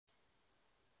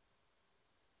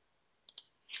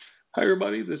Hi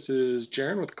everybody, this is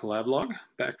Jaren with colla.blog,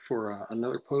 back for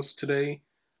another post today.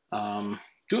 Um,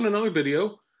 Doing another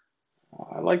video.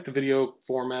 I like the video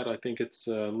format. I think it's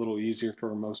a little easier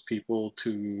for most people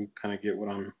to kind of get what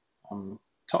I'm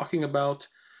talking about.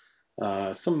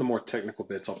 Some of the more technical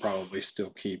bits I'll probably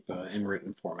still keep in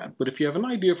written format. But if you have an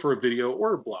idea for a video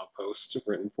or a blog post,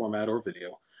 written format or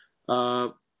video, uh,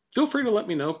 feel free to let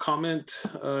me know. Comment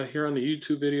here on the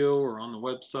YouTube video or on the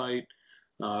website.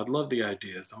 I'd love the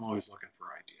ideas. I'm always looking for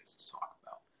ideas to talk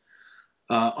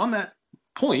about. On that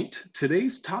point,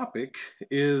 today's topic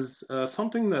is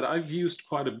something that I've used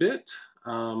quite a bit,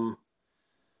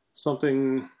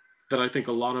 something that I think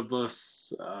a lot of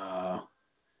us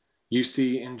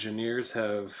UC engineers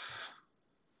have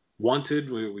wanted,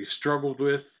 we've struggled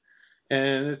with,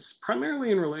 and it's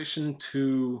primarily in relation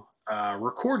to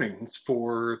recordings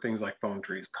for things like phone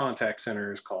trees, contact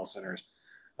centers, call centers,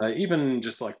 even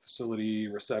just like facility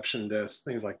reception desks,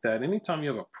 things like that. Anytime you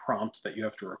have a prompt that you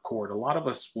have to record, a lot of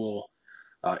us will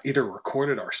either record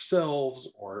it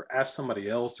ourselves or ask somebody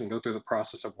else and go through the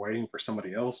process of waiting for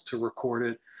somebody else to record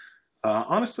it.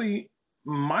 Honestly,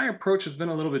 my approach has been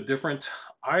a little bit different.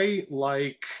 I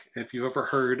like, if you've ever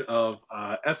heard of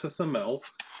SSML,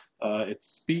 it's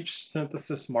speech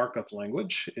synthesis markup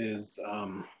language is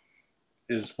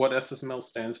what SSML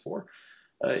stands for.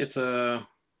 It's a,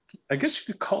 I guess you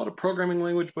could call it a programming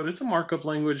language, but it's a markup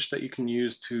language that you can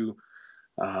use to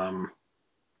um,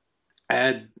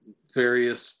 add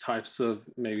various types of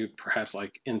maybe perhaps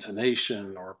like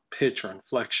intonation or pitch or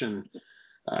inflection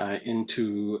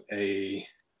into a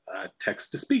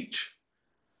text to speech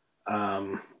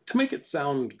to make it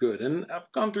sound good. And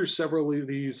I've gone through several of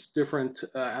these different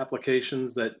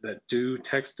applications that do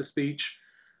text to speech.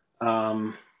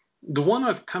 Um, the one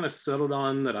I've kind of settled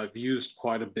on that I've used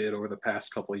quite a bit over the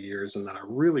past couple of years and that I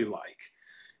really like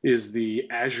is the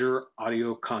Azure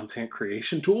Audio Content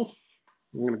Creation Tool.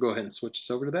 I'm going to go ahead and switch this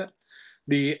over to that.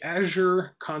 The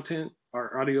Azure Content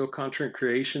or Audio Content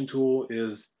Creation Tool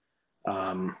is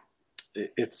um,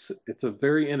 it's a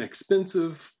very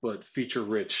inexpensive but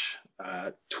feature-rich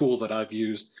tool that I've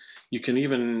used. You can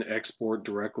even export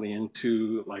directly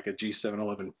into like a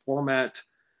G711 format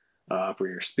for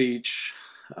your speech.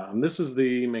 This is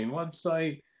the main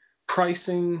website.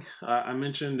 Pricing, I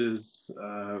mentioned, is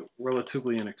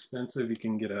relatively inexpensive. You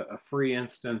can get a free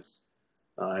instance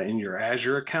in your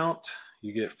Azure account.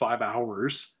 You get 5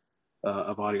 hours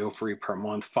of audio free per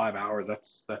month. 5 hours,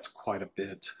 that's quite a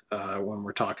bit when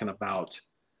we're talking about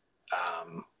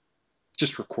um,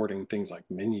 just recording things like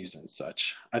menus and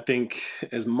such. I think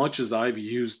as much as I've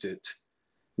used it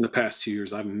in the past 2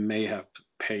 years, I may have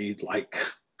paid like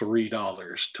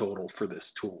 $3 total for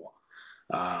this tool.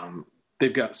 Um,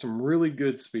 they've got some really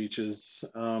good speeches.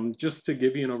 Just to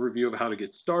give you an overview of how to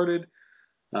get started,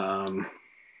 um,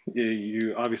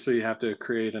 you obviously have to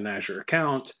create an Azure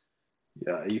account.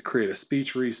 You create a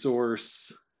speech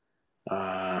resource.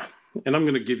 And I'm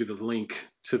going to give you the link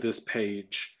to this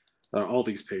page, all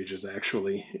these pages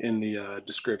actually, in the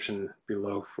description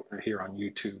below here on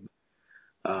YouTube.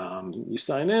 You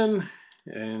sign in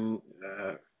and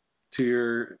to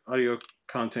your audio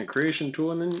content creation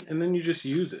tool, and then you just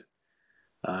use it.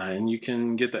 And you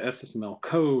can get the SSML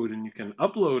code, and you can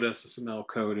upload SSML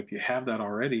code if you have that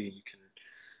already. You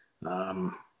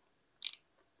can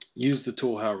use the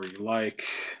tool however you like.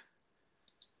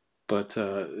 But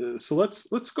so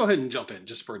let's go ahead and jump in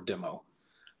just for a demo.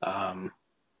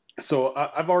 So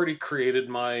I've already created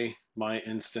my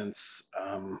instance.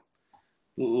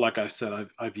 Like I said,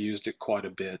 I've used it quite a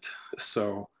bit.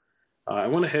 So I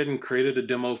went ahead and created a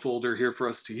demo folder here for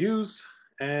us to use.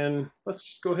 And let's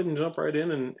just go ahead and jump right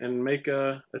in and make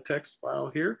a text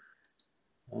file here.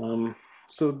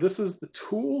 So this is the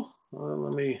tool.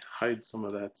 Let me hide some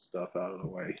of that stuff out of the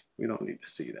way. We don't need to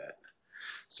see that.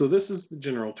 So this is the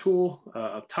general tool.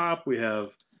 Up top, we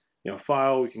have,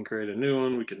 file. We can create a new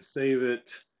one. We can save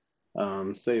it.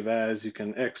 Save as. You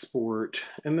can export,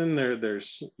 and then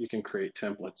there's you can create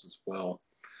templates as well.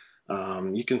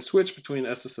 You can switch between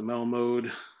SSML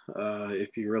mode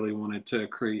if you really wanted to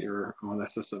create your own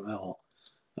SSML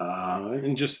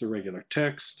and just the regular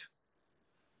text.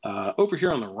 Over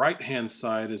here on the right-hand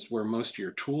side is where most of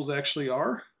your tools actually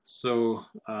are. So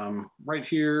right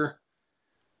here,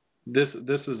 this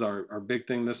is our big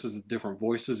thing. This is the different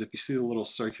voices. If you see the little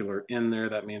circular in there,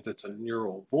 that means it's a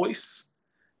neural voice.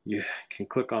 You can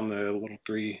click on the little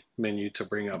 3 menu to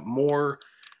bring up more.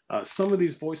 Some of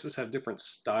these voices have different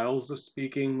styles of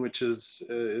speaking, which is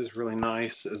really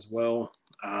nice as well.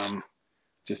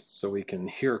 Just so we can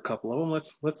hear a couple of them.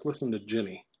 Let's listen to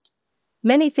Jenny.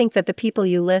 Many think that the people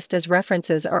you list as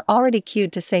references are already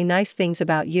queued to say nice things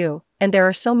about you, and there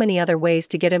are so many other ways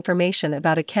to get information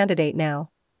about a candidate now.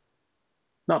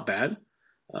 Not bad.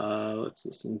 Let's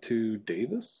listen to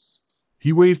Davis.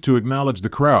 He waved to acknowledge the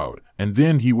crowd, and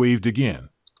then he waved again.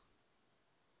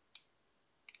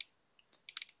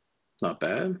 Not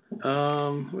bad.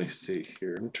 Let me see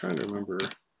here. I'm trying to remember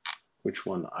which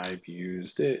one I've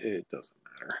used. It doesn't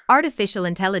matter. Artificial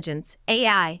intelligence,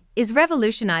 AI, is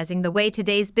revolutionizing the way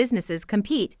today's businesses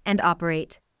compete and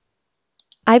operate.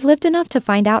 I've lived enough to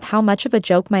find out how much of a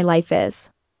joke my life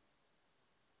is.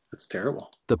 That's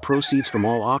terrible. The proceeds from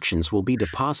all auctions will be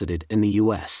deposited in the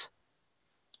U.S.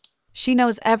 She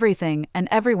knows everything and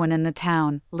everyone in the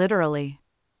town, literally.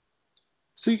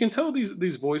 So you can tell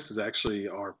these voices actually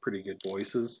are pretty good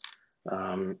voices.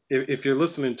 If you're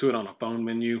listening to it on a phone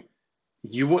menu,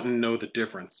 you wouldn't know the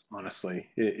difference, honestly.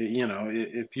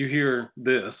 If you hear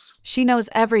this, She knows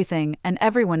everything and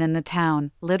everyone in the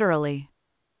town, literally.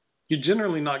 you're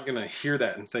generally not going to hear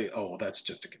that and say, oh, that's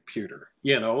just a computer.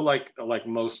 Like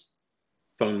most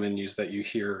phone menus that you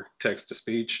hear text to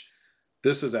speech,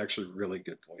 this is actually really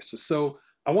good voices. So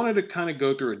I wanted to kind of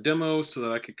go through a demo so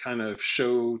that I could kind of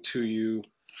show to you.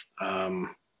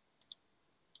 I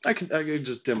could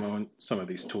just demo some of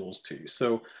these tools to you.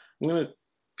 So I'm going to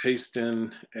paste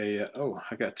in I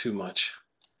got too much.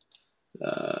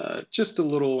 Just a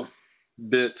little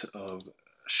bit of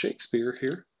Shakespeare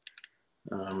here.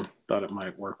 Thought it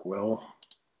might work well.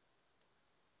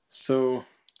 So,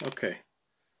 okay.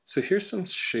 So here's some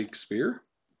Shakespeare.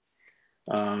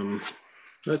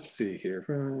 Let's see here.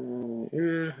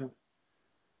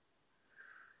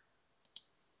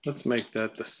 Let's make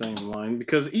that the same line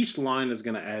because each line is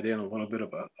going to add in a little bit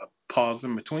of a pause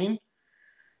in between.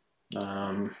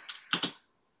 Too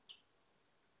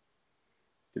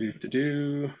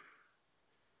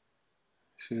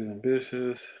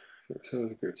ambitious. So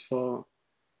the greatest fault.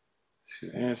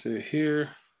 To answer here.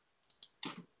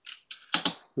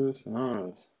 Let's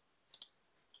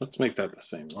make that the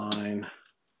same line.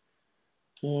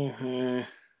 To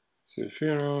the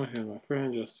funeral, here's my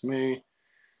friend, just to me.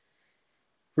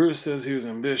 Brutus says he was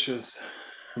ambitious,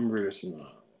 and Brutus is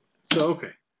not. So,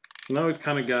 okay. So now we've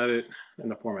kind of got it in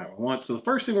the format we want. So the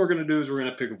first thing we're going to do is we're going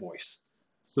to pick a voice.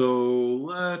 So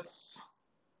let's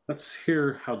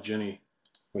hear how Jenny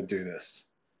would do this.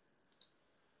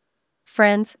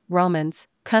 Friends, Romans,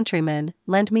 countrymen,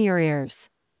 lend me your ears.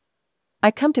 I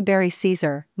come to bury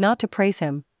Caesar, not to praise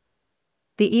him.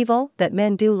 The evil that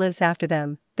men do lives after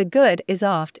them, the good is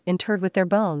oft interred with their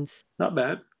bones. Not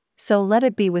bad. So let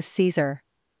it be with Caesar.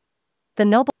 The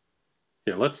noble.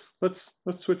 Yeah, let's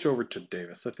switch over to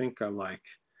Davis. I think I like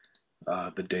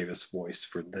the Davis voice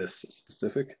for this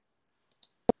specific.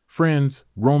 Friends,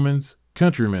 Romans,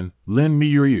 countrymen, lend me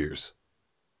your ears.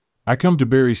 I come to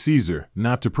bury Caesar,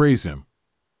 not to praise him.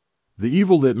 The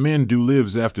evil that men do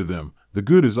lives after them, the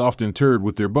good is often interred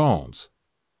with their bones.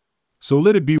 So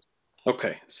let it be.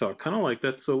 Okay, so I kind of like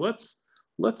that. So let's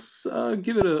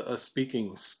give it a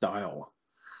speaking style.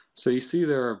 So you see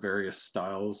there are various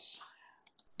styles.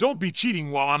 Don't be cheating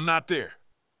while I'm not there.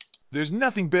 There's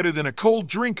nothing better than a cold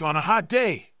drink on a hot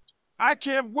day. I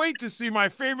can't wait to see my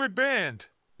favorite band.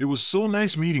 It was so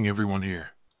nice meeting everyone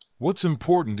here. What's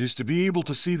important is to be able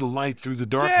to see the light through the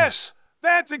darkness. Yes,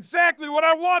 that's exactly what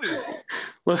I wanted.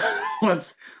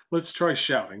 Let's try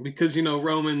shouting because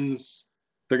Romans,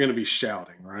 they're going to be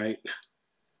shouting, right?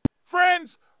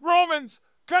 Friends, Romans,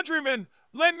 countrymen,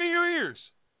 lend me your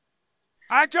ears.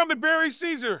 I come to bury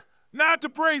Caesar, not to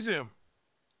praise him.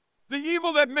 The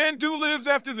evil that men do lives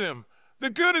after them. The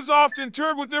good is oft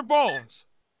interred with their bones.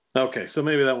 Okay, so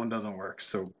maybe that one doesn't work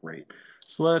so great.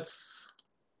 So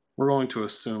we're going to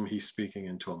assume he's speaking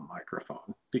into a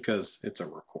microphone because it's a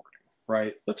recording,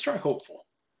 right? Let's try hopeful.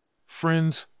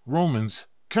 Friends, Romans,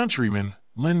 countrymen,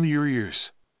 lend me your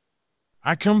ears.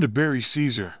 I come to bury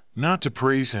Caesar, not to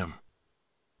praise him.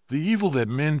 The evil that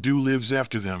men do lives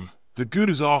after them. The good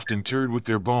is oft interred with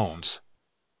their bones.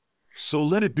 So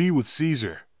let it be with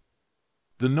Caesar.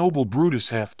 The noble Brutus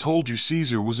hath told you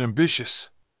Caesar was ambitious.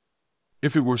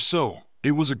 If it were so,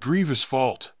 it was a grievous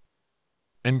fault.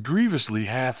 And grievously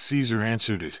hath Caesar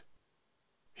answered it.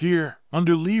 Here,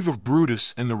 under leave of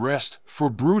Brutus and the rest,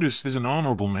 for Brutus is an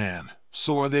honorable man,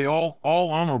 so are they all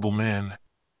honorable men.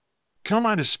 Come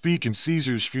I to speak in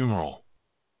Caesar's funeral.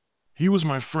 He was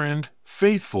my friend,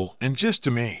 faithful, and just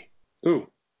to me. Ooh.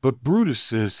 But Brutus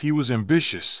says he was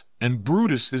ambitious, and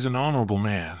Brutus is an honorable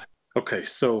man. Okay,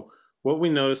 so what we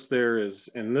noticed there is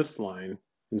in this line,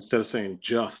 instead of saying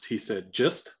just, he said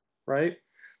just, right?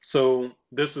 So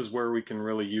this is where we can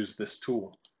really use this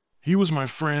tool. He was my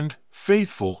friend,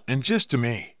 faithful, and just to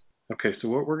me. Okay, so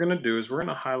what we're going to do is we're going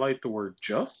to highlight the word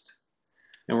just,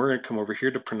 and we're going to come over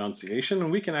here to pronunciation,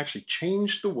 and we can actually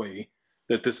change the way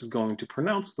that this is going to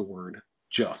pronounce the word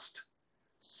just.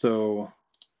 So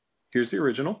here's the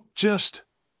original. Just.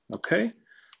 Okay,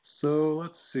 so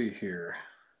let's see here.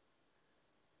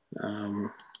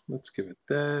 Let's give it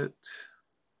that.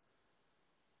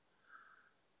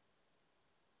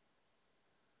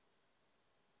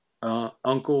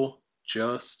 Uncle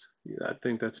just. Yeah, I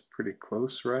think that's pretty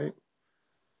close, right?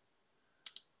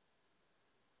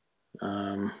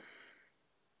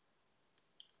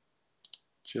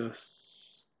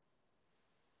 Just.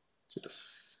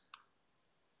 Just.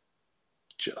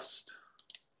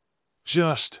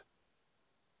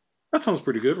 That sounds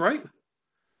pretty good, right?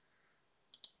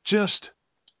 Just.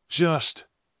 Just.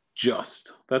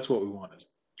 That's what we want, is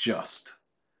just.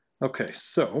 Okay,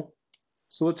 so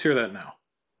let's hear that now.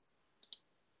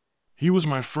 He was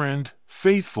my friend,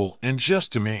 faithful and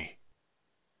just to me.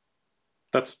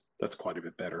 That's quite a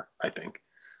bit better, I think.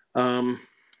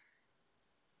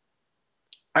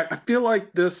 I feel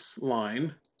like this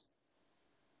line,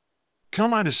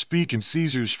 come I to speak in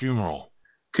Caesar's funeral,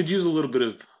 could use a little bit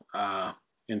of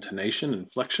intonation,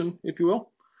 inflection, if you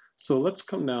will. So let's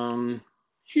come down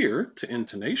here to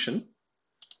intonation,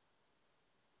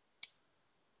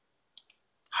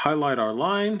 highlight our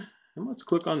line, and let's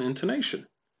click on intonation.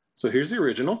 So here's the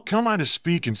original. come I to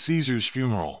speak in Caesar's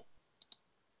funeral.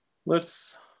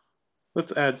 Let's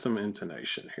add some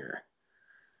intonation here.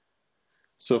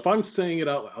 So if I'm saying it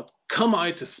out loud, come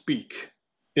I to speak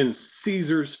in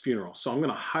Caesar's funeral. So I'm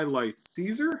going to highlight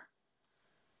Caesar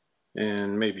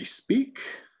and maybe speak,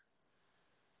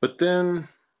 but then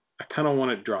I kind of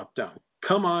want it dropped down.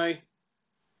 Come I,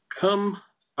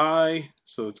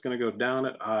 so it's going to go down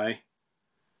at I,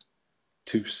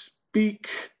 to speak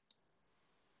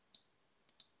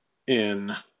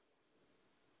in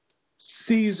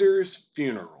Caesar's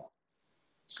funeral.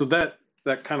 So that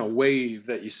kind of wave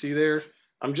that you see there,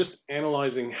 I'm just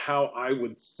analyzing how I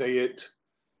would say it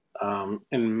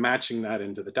and matching that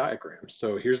into the diagram.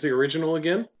 So here's the original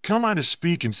again. Come I to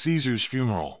speak in Caesar's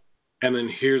funeral. And then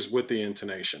here's with the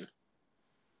intonation.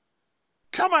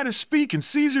 Come I to speak in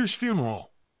Caesar's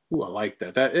funeral. Ooh, I like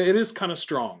that. It is kind of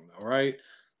strong though, right?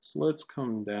 So let's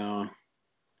come down.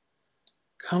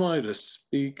 Come I to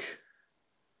speak.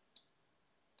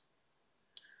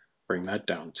 Bring that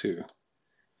down too.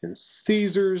 In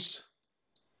Caesar's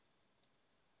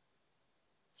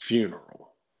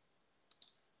funeral.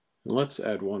 And let's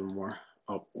add one more.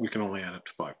 Oh, we can only add up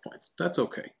to 5 points. That's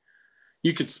okay.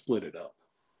 You could split it up.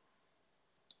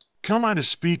 Come I to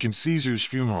speak in Caesar's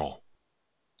funeral.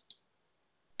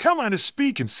 Come I to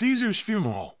speak in Caesar's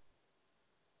funeral.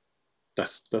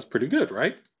 That's pretty good,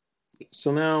 right?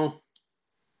 So now,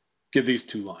 give these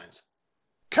 2 lines.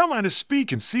 Come I to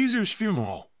speak in Caesar's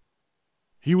funeral.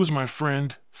 He was my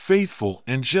friend, faithful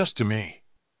and just to me.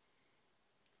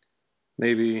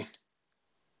 Maybe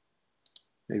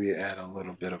add a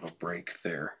little bit of a break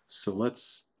there. So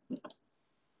let's,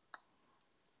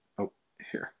 oh,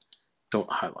 here,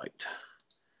 don't highlight.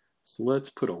 So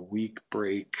let's put a weak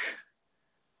break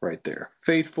right there.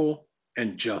 Faithful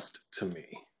and just to me.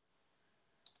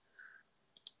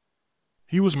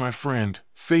 He was my friend,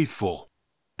 faithful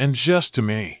and just to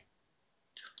me.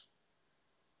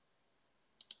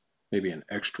 Maybe an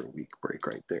extra weak break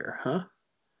right there, huh?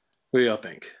 What do y'all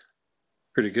think?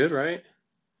 Pretty good, right?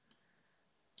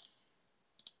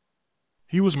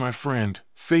 He was my friend,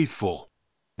 faithful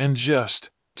and just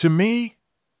to me.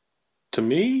 To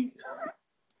me?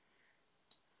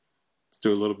 Let's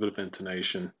do a little bit of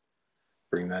intonation.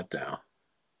 Bring that down.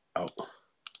 Oh,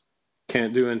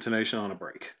 can't do intonation on a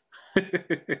break.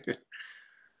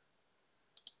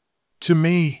 To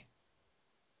me.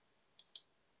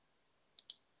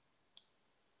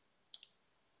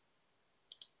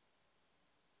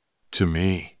 To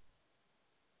me.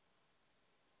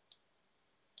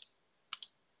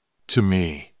 To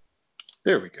me.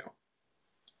 There we go.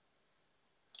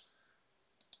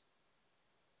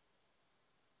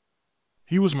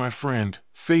 He was my friend,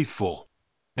 faithful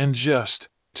and just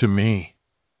to me.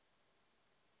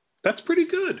 That's pretty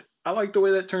good. I like the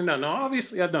way that turned out. Now,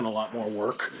 obviously, I've done a lot more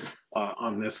work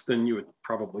on this than you would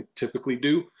probably typically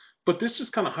do, but this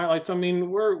just kind of highlights, I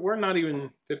mean, we're not even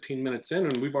 15 minutes in,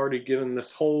 and we've already given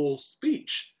this whole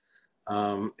speech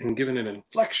and given it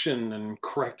inflection and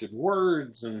corrected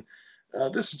words, and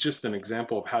this is just an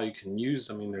example of how you can use,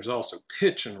 I mean, there's also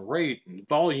pitch and rate and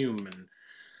volume,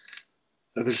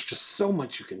 and there's just so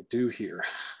much you can do here.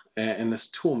 And this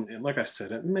tool, like I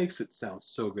said, it makes it sound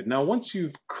so good. Now, once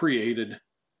you've created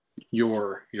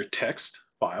your text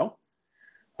file,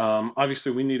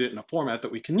 Obviously, we need it in a format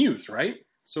that we can use, right?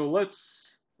 So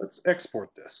let's export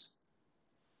this.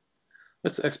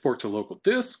 Let's export to local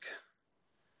disk.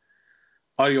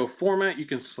 Audio format, you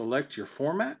can select your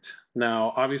format.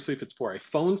 Now, obviously, if it's for a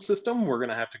phone system, we're going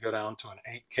to have to go down to an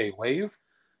 8K wave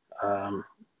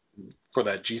for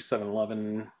that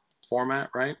G711 format,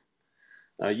 right?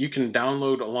 You can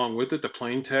download along with it the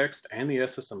plain text and the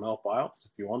SSML files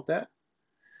if you want that.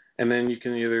 And then you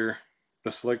can either the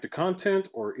selected content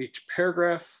or each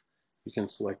paragraph, you can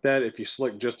select that. If you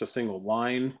select just a single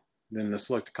line, then the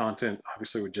selected content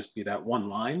obviously would just be that one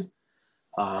line.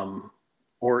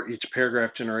 Or each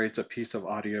paragraph generates a piece of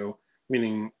audio,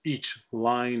 meaning each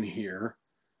line here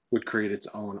would create its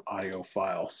own audio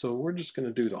file. So we're just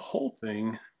going to do the whole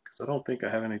thing because I don't think I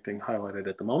have anything highlighted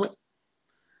at the moment.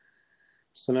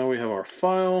 So now we have our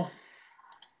file.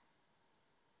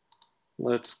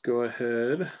 Let's go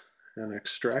ahead and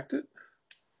extract it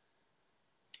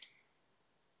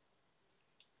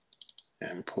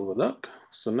and pull it up.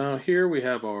 So now here we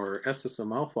have our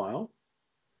SSML file.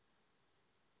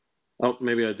 Oh,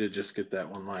 maybe I did just get that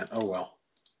one line. Oh well,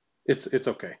 it's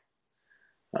okay.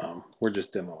 We're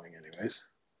just demoing anyways.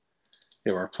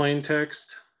 We have our plain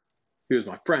text. He was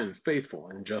my friend, faithful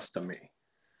and just to me.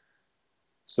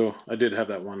 So I did have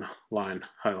that one line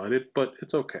highlighted, but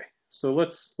it's okay. So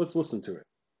let's listen to it.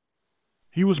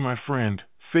 He was my friend,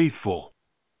 faithful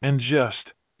and just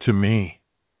to me.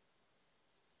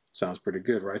 Sounds pretty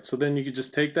good, right? So then you could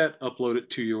just take that, upload it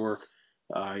to your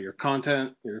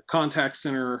contact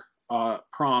center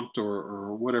prompt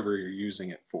or whatever you're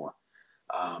using it for.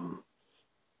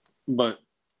 But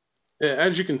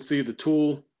as you can see, the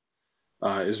tool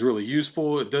is really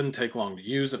useful. It doesn't take long to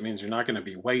use. It means you're not going to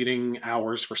be waiting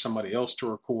hours for somebody else to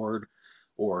record,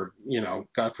 or,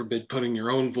 God forbid, putting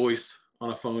your own voice on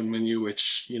a phone menu,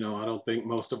 which, I don't think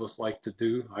most of us like to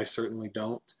do. I certainly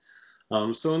don't.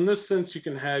 So in this sense, you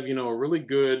can have, a really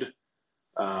good,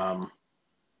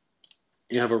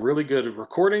 you have a really good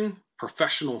recording,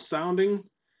 professional sounding,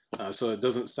 so it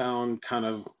doesn't sound kind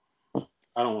of,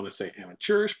 I don't want to say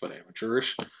amateurish, but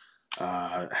amateurish.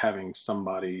 Having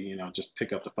somebody, just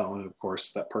pick up the phone, and of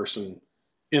course that person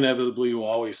inevitably will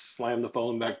always slam the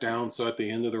phone back down. So at the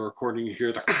end of the recording, you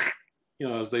hear the,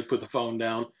 as they put the phone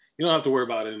down. You don't have to worry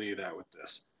about any of that with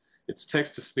this. It's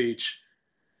text to speech.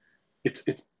 It's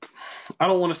I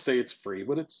don't want to say it's free,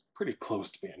 but it's pretty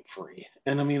close to being free.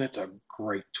 And I mean, it's a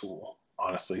great tool,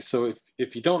 honestly. So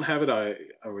if you don't have it, I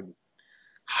would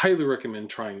highly recommend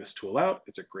trying this tool out.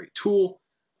 It's a great tool.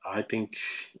 I think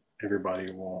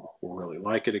everybody will really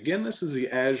like it. Again, this is the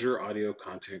Azure Audio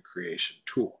Content Creation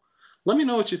tool. Let me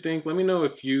know what you think. Let me know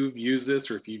if you've used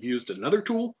this or if you've used another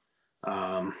tool.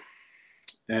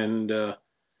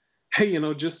 Hey,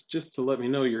 just to let me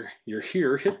know you're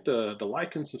here, hit the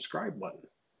like and subscribe button.